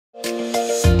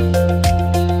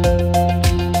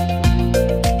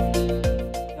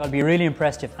I'll be really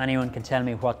impressed if anyone can tell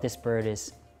me what this bird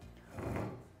is.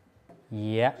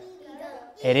 Yeah,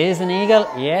 it is an eagle,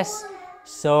 yes.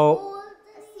 So,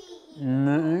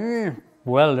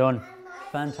 well done,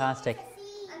 fantastic.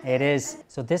 It is.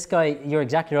 So this guy, you're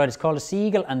exactly right, it's called a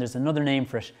seagull and there's another name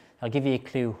for it. I'll give you a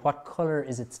clue. What colour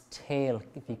is its tail,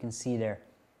 if you can see there?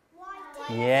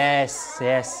 Yes,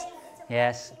 yes,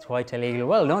 yes, it's white-tailed eagle.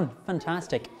 Well done,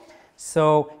 fantastic.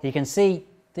 So you can see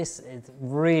this is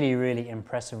really, really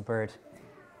impressive bird.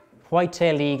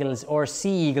 White-tailed eagles or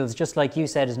sea eagles, just like you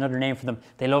said, is another name for them.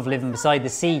 They love living beside the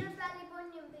sea.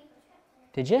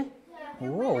 Did you?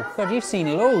 Whoa, God, you've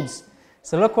seen loads.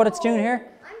 So look what it's doing here.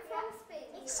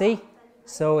 See?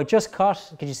 So it just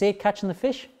caught, could you see it catching the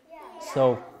fish?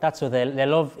 So that's what they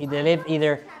love. They live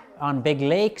either on big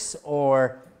lakes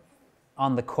or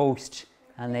on the coast,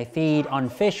 and they feed on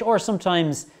fish, or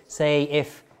sometimes, say,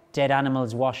 if dead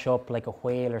animals wash up like a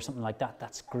whale or something like that,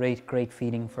 that's great, great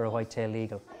feeding for a white-tailed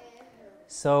eagle.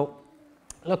 So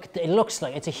look, it looks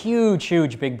like it's a huge,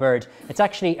 huge big bird. It's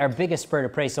actually our biggest bird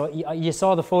of prey. So you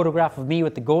saw the photograph of me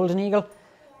with the golden eagle.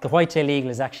 The white-tailed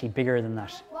eagle is actually bigger than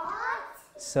that.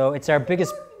 So it's our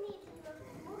biggest.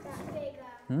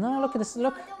 No, look at this.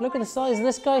 Look at the size of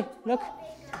this guy. Look.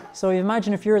 So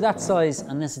imagine if you're that size,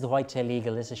 and this is the white-tailed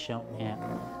eagle. This is shown. Yeah.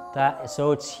 That.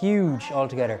 So it's huge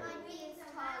altogether.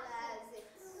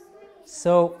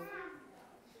 So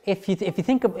when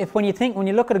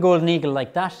you look at a golden eagle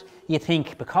like that, you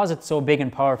think because it's so big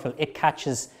and powerful, it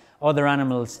catches other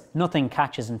animals. Nothing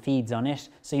catches and feeds on it.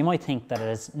 So you might think that it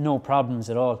has no problems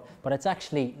at all, but it's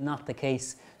actually not the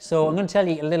case. So I'm going to tell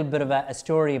you a little bit of a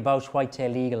story about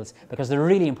white-tailed eagles because they're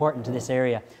really important to this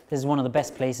area. This is one of the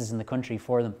best places in the country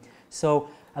for them. So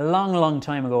a long, long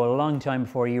time ago, a long time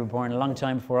before you were born, a long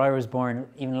time before I was born,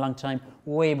 even a long time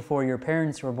way before your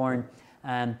parents were born,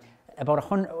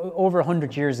 over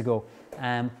 100 years ago,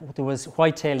 there was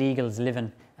white-tailed eagles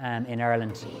living in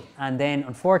Ireland. And then,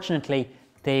 unfortunately,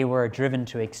 they were driven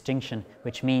to extinction,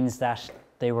 which means that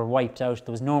they were wiped out.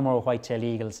 There was no more white-tailed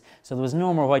eagles. So there was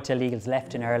no more white-tailed eagles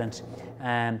left in Ireland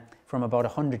from about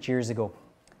 100 years ago.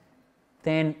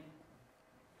 Then,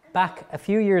 back a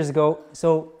few years ago,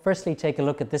 so firstly take a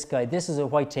look at this guy. This is a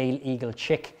white-tailed eagle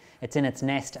chick. It's in its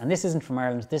nest, and this isn't from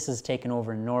Ireland. This is taken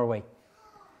over in Norway.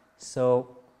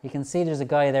 So you can see there's a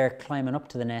guy there climbing up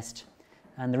to the nest.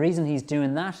 And the reason he's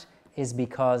doing that is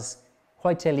because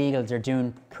white-tailed eagles are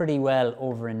doing pretty well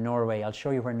over in Norway. I'll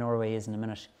show you where Norway is in a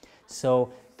minute.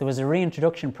 So there was a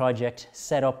reintroduction project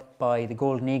set up by the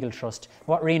Golden Eagle Trust.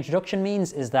 What reintroduction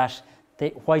means is that the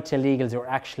white-tailed eagles were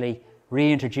actually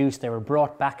reintroduced. They were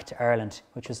brought back to Ireland,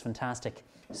 which was fantastic.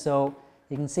 So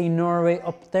you can see Norway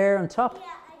up there on top,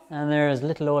 and there's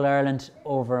little old Ireland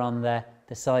over on the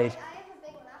side.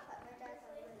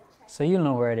 So you'll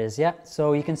know where it is, yeah.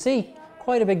 So you can see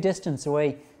quite a big distance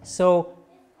away. So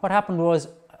what happened was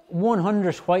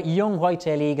 100 young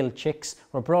white-tailed eagle chicks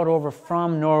were brought over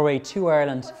from Norway to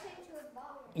Ireland.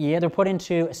 Yeah, they're put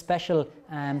into a special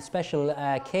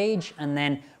cage, and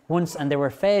then they were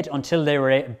fed until they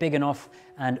were big enough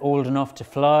and old enough to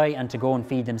fly and to go and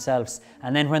feed themselves.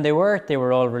 And then when they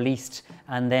were all released,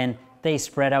 and then they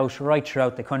spread out right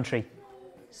throughout the country.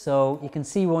 So you can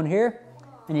see one here,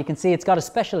 and you can see it's got a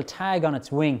special tag on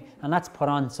its wing, and that's put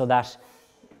on so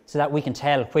that we can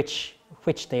tell which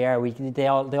they are. They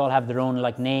all have their own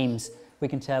like names. We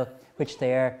can tell which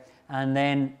they are. And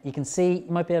then you can see,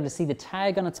 you might be able to see the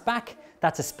tag on its back.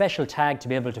 That's a special tag to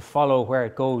be able to follow where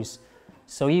it goes.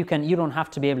 So you don't have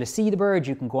to be able to see the bird.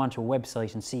 You can go onto a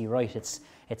website and see, right,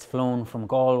 it's flown from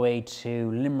Galway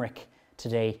to Limerick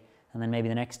today, and then maybe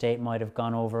the next day it might have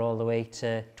gone over all the way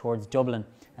towards Dublin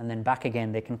and then back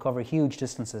again. They can cover huge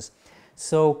distances.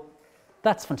 So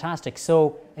that's fantastic.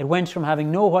 So it went from having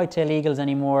no white-tailed eagles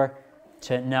anymore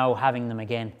to now having them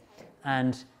again.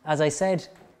 And as I said,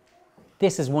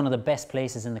 this is one of the best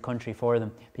places in the country for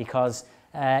them because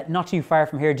not too far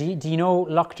from here, do you know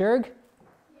Lough Derg?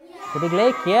 Yeah. The big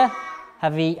lake, yeah?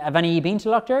 Have any of you been to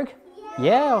Lough Derg?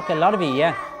 Yeah, okay, a lot of you,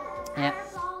 yeah. Yeah.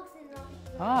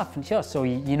 Ah, so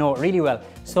you know it really well.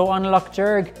 So on Lough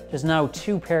Derg, there's now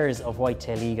 2 pairs of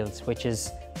white-tailed eagles, which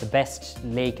is the best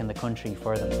lake in the country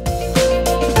for them.